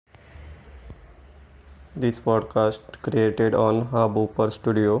This podcast created on Hubhopper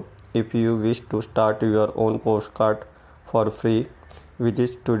Studio. If you wish to start your own postcard for free,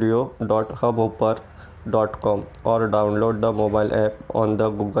 visit studio.hubhopper.com or download the mobile app on the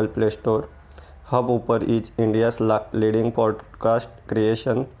Google Play Store. Hubhopper is India's leading podcast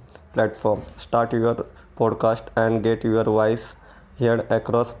creation platform. Start your podcast and get your voice heard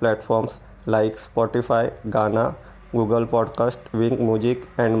across platforms like Spotify, Ghana, Google Podcast, Wing Music,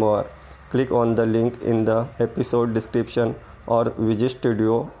 and more. Click on the link in the episode description or visit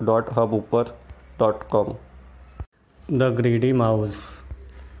studio.hubhopper.com. The Greedy Mouse.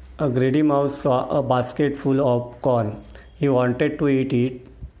 A greedy mouse saw a basket full of corn. He wanted to eat it,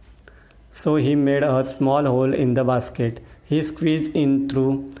 so he made a small hole in the basket. He squeezed in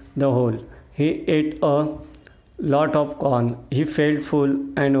through the hole. He ate a lot of corn. He felt full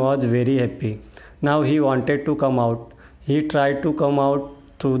and was very happy. Now he wanted to come out. He tried to come out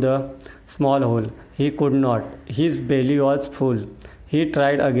through the small hole. He could not. His belly was full. He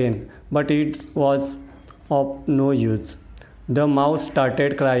tried again, but it was of no use. The mouse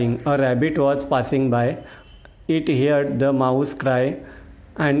started crying. A rabbit was passing by. It heard the mouse cry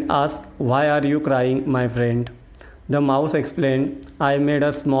and asked, "Why are you crying, my friend?" The mouse explained, "I made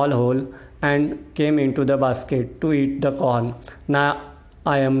a small hole and came into the basket to eat the corn. Now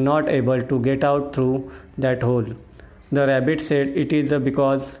I am not able to get out through that hole." The rabbit said, "It is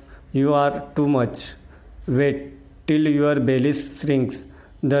because you are too much. Wait till your belly shrinks."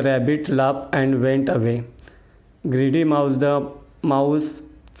 The rabbit laughed and went away. Greedy mouse, the mouse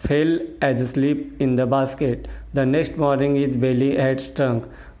fell asleep in the basket. The next morning his belly had shrunk,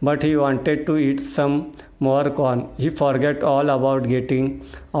 but he wanted to eat some more corn. He forgot all about getting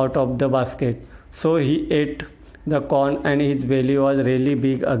out of the basket. So he ate the corn and his belly was really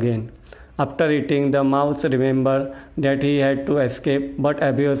big again. After eating, the mouse remembered that he had to escape, but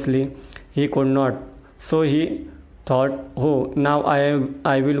obviously he could not. So he thought, "Oh, now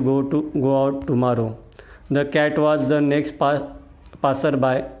I will go out tomorrow." The cat was the next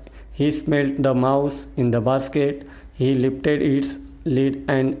passerby. He smelled the mouse in the basket. He lifted its lid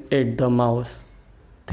and ate the mouse.